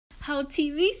how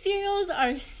TV serials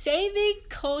are saving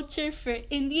culture for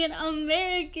Indian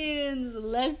Americans.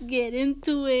 Let's get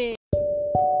into it.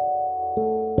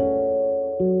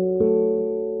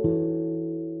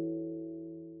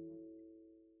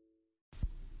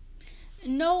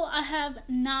 No, I have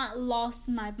not lost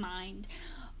my mind.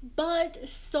 But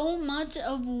so much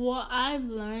of what I've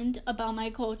learned about my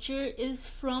culture is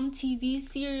from TV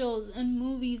serials and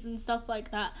movies and stuff like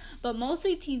that. But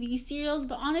mostly TV serials,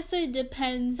 but honestly it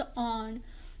depends on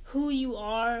who you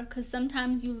are, because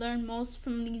sometimes you learn most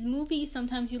from these movies,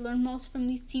 sometimes you learn most from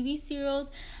these TV serials,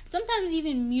 sometimes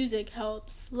even music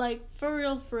helps. Like, for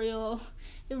real,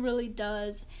 it really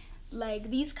does. Like,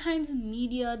 these kinds of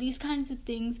media, these kinds of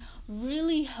things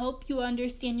really help you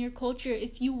understand your culture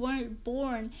if you weren't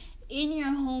born in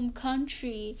your home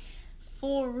country.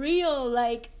 For real,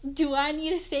 like, do I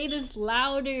need to say this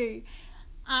louder?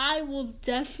 I will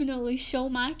definitely show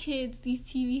my kids these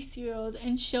TV serials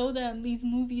and show them these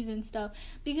movies and stuff,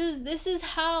 because this is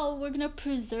how we're gonna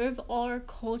preserve our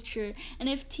culture. And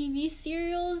if TV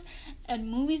serials and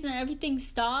movies and everything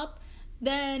stop,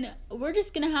 then we're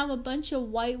just gonna have a bunch of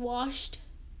whitewashed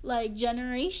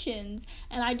generations.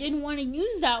 And I didn't want to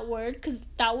use that word because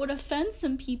that would offend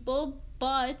some people,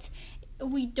 but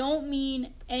we don't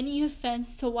mean any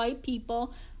offense to white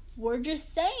people. We're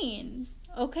just saying,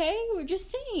 okay? We're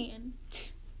just saying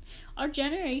our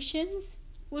generations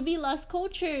would be less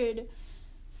cultured.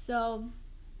 So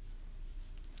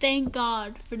thank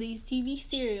God for these TV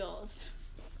serials.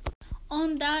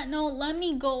 On that note, let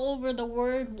me go over the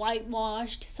word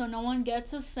whitewashed so no one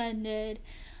gets offended.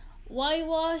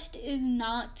 Whitewashed is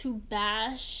not to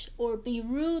bash or be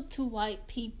rude to white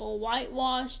people.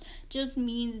 Whitewashed just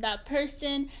means that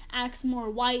person acts more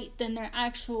white than their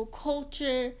actual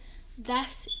culture.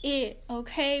 That's it,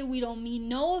 okay? We don't mean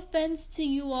no offense to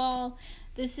you all.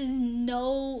 This is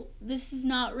not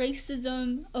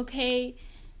racism, okay?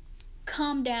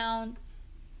 Calm down.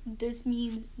 This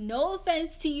means no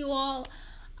offense to you all.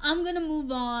 I'm gonna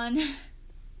move on.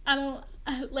 How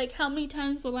many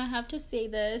times will I have to say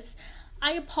this?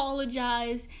 I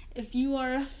apologize if you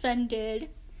are offended.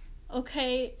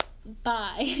 Okay,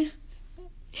 bye.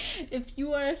 If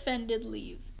you are offended,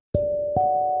 leave.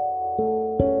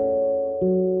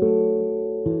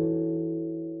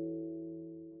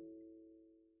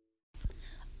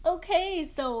 Okay,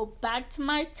 so back to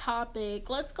my topic.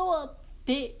 Let's go a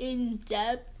bit in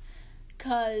depth,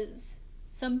 because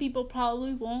some people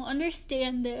probably won't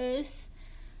understand this.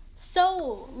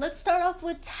 So, let's start off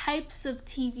with types of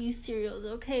TV serials,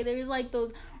 okay? There's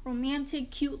those romantic,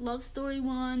 cute love story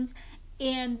ones,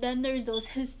 and then there's those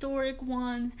historic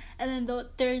ones, and then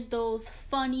there's those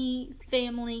funny,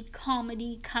 family,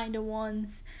 comedy kind of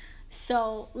ones.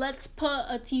 So, let's put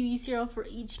a TV serial for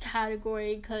each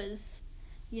category, because,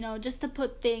 just to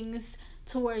put things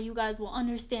to where you guys will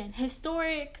understand.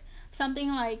 Historic, something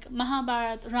like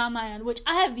Mahabharata, Ramayana, which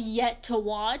I have yet to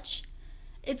watch.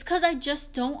 It's because I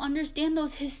just don't understand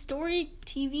those historic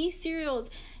TV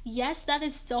serials. Yes, that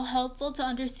is so helpful to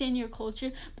understand your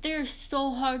culture, but they are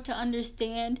so hard to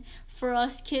understand for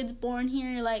us kids born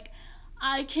here.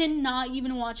 I cannot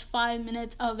even watch 5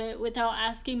 minutes of it without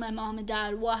asking my mom and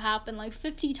dad what happened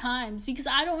 50 times, because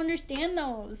I don't understand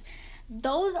those.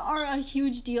 Those are a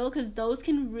huge deal because those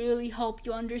can really help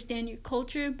you understand your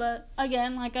culture. But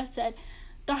again, like I said,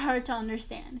 they're hard to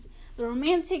understand. The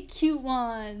romantic, cute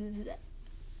ones,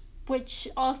 which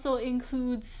also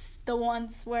includes the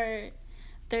ones where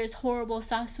there's horrible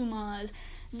sasumas.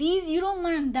 These, you don't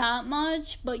learn that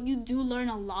much, but you do learn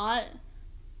a lot.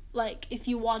 If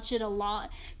you watch it a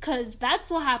lot. Because that's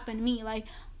what happened to me.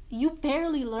 You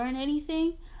barely learn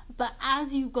anything, but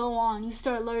as you go on, you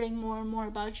start learning more and more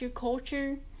about your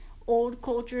culture, old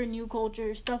culture, new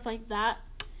culture, stuff like that.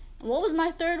 And what was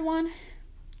my third one?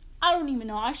 I don't even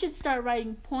know. I should start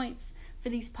writing points for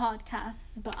these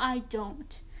podcasts, but I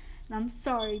don't. And I'm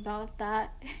sorry about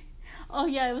that. Oh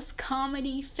yeah, it was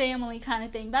comedy, family kind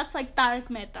of thing. That's like Tarak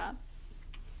Mehta.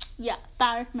 Yeah,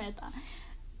 Tarak Mehta.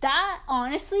 That,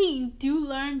 honestly, you do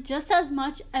learn just as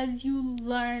much as you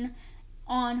learn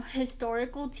on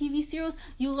historical TV serials.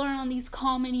 You learn on these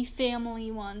comedy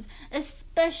family ones,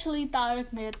 especially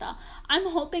Tarak Mehta. I'm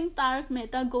hoping Tarak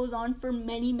Mehta goes on for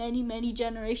many, many, many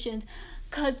generations,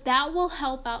 because that will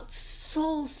help out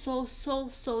so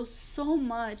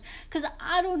much. Because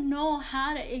I don't know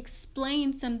how to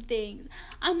explain some things.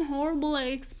 I'm horrible at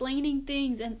explaining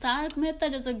things, and Tarak Mehta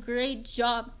does a great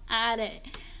job at it.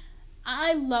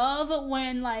 I love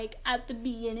when, at the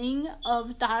beginning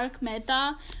of Tarak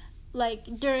Mehta,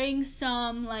 during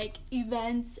some,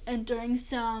 events and during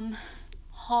some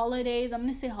holidays. I'm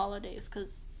going to say holidays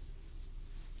because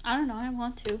I don't know, I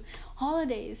want to.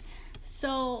 Holidays.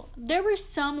 So there were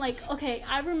some, like, okay,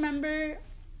 I don't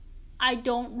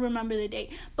remember the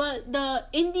date, but the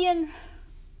India's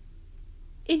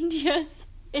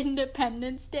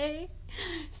Independence Day.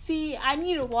 See, I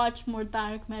need to watch more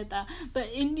Tarak Mehta. But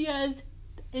India's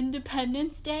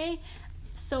Independence Day.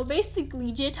 So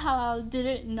basically, Jethalal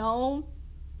didn't know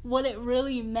what it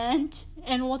really meant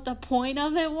and what the point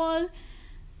of it was.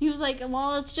 He was like,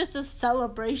 well, it's just a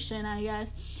celebration, I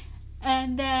guess.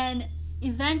 And then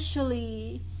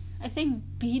eventually, I think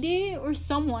BD or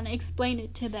someone explained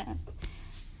it to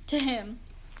him.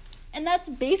 And that's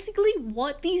basically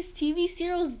what these TV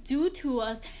serials do to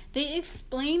us. They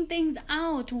explain things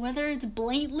out, whether it's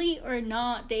blatantly or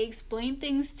not. They explain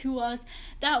things to us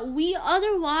that we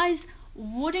otherwise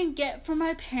wouldn't get from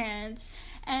our parents.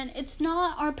 And it's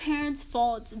not our parents'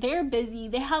 fault. They're busy.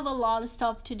 They have a lot of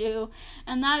stuff to do.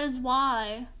 And that is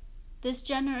why this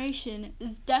generation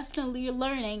is definitely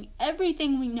learning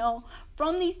everything we know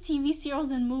from these TV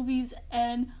serials and movies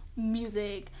and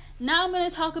music. Now I'm going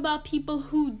to talk about people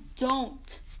who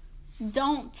don't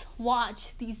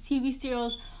watch these TV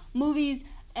serials, movies,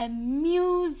 and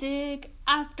music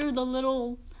after the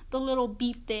little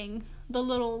beat thing, the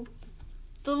little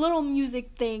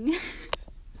music thing.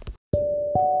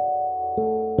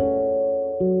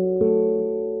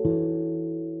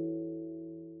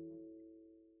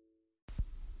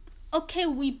 Okay,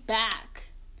 we back.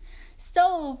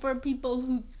 So, for people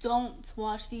who don't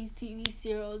watch these TV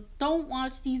serials, don't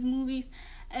watch these movies,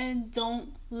 and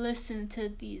don't listen to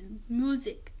these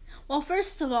music, well,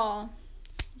 first of all,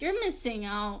 you're missing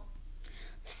out.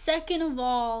 Second of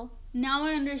all, now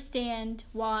I understand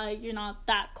why you're not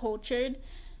that cultured.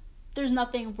 There's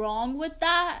nothing wrong with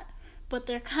that, but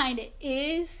there kind of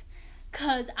is,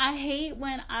 because I hate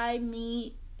when I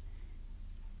meet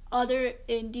other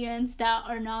Indians that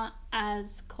are not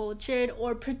as cultured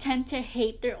or pretend to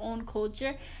hate their own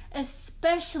culture,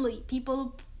 especially people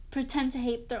who pretend to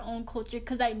hate their own culture,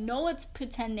 because I know it's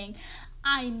pretending.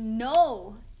 I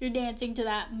know you're dancing to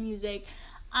that music.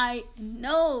 I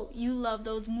know you love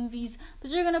those movies,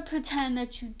 but you're gonna pretend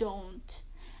that you don't.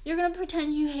 You're gonna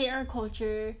pretend you hate our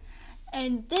culture.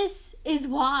 And this is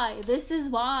why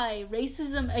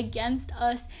racism against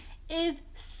us is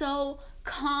so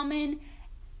common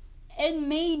and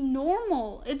made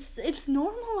normal. It's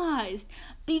normalized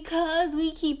because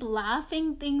we keep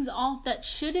laughing things off that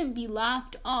shouldn't be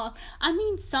laughed off. I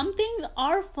mean, some things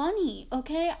are funny,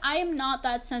 okay? I am not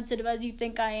that sensitive as you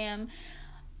think I am.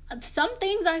 Some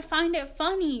things I find it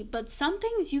funny, but some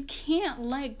things you can't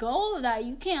let go of that.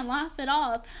 You can't laugh it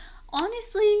off.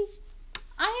 Honestly,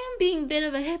 I am being a bit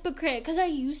of a hypocrite because I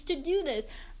used to do this,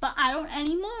 but I don't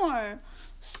anymore.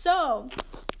 So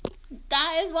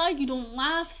that is why you don't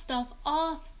laugh stuff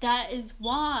off. That is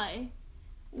why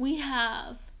we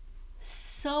have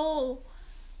so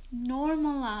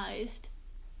normalized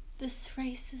this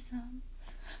racism.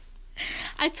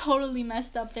 I totally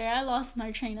messed up there. I lost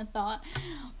my train of thought.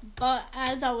 But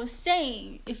as I was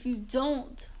saying, if you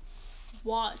don't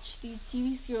watch these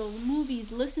TV serials,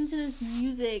 movies, listen to this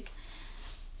music,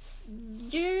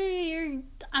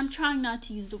 I'm trying not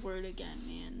to use the word again,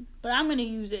 man, but I'm gonna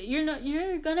use it.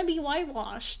 You're gonna be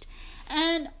whitewashed,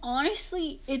 and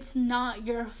honestly, it's not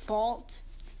your fault.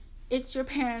 It's your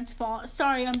parents' fault.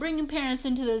 Sorry, I'm bringing parents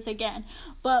into this again,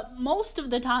 but most of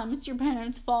the time, it's your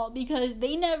parents' fault because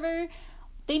they never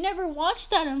watch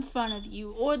that in front of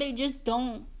you, or they just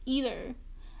don't either.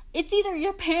 It's either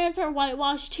your parents are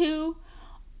whitewashed too,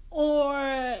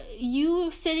 or you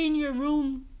sit in your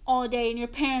room all day and your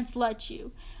parents let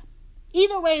you.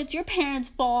 Either way, it's your parents'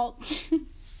 fault.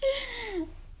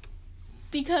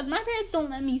 Because my parents don't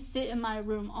let me sit in my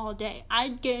room all day.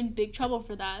 I'd get in big trouble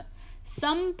for that.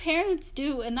 Some parents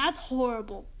do, and that's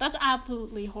horrible. That's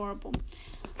absolutely horrible.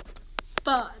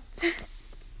 But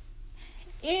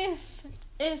if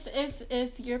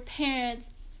your parents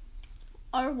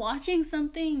are watching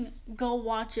something, go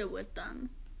watch it with them.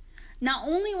 Not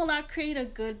only will that create a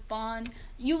good bond,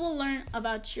 you will learn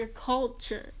about your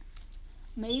culture.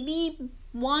 Maybe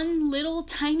one little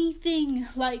tiny thing,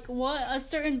 like what a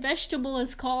certain vegetable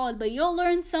is called, but you'll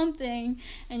learn something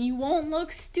and you won't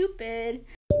look stupid.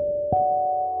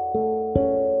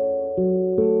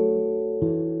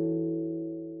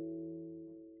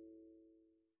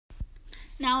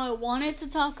 Now, I wanted to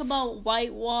talk about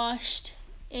whitewashed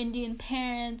Indian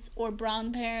parents or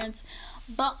brown parents,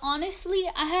 but honestly,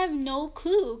 I have no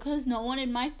clue because no one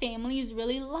in my family is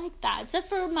really like that, except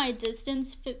for my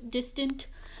distant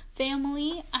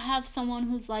family. I have someone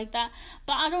who's like that,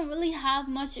 but I don't really have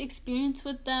much experience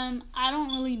with them. I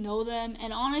don't really know them,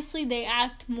 and honestly, they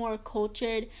act more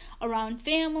cultured around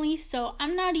family, so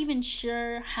I'm not even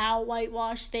sure how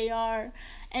whitewashed they are.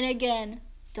 And again,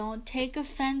 don't take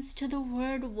offense to the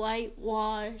word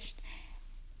whitewashed.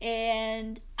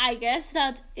 And I guess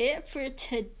that's it for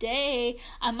today.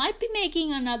 I might be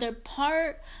making another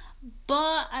part,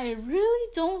 but I really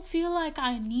don't feel like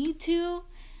I need to.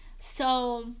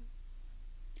 So,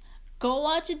 go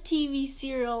watch a TV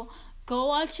serial, go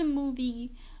watch a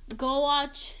movie, go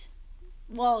watch,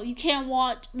 you can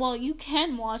watch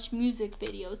music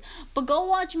videos, but go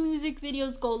watch music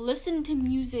videos, go listen to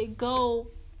music,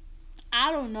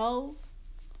 I don't know,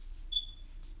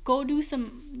 go do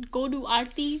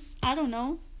aarti, I don't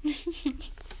know.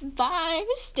 Bye,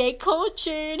 stay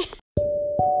cultured.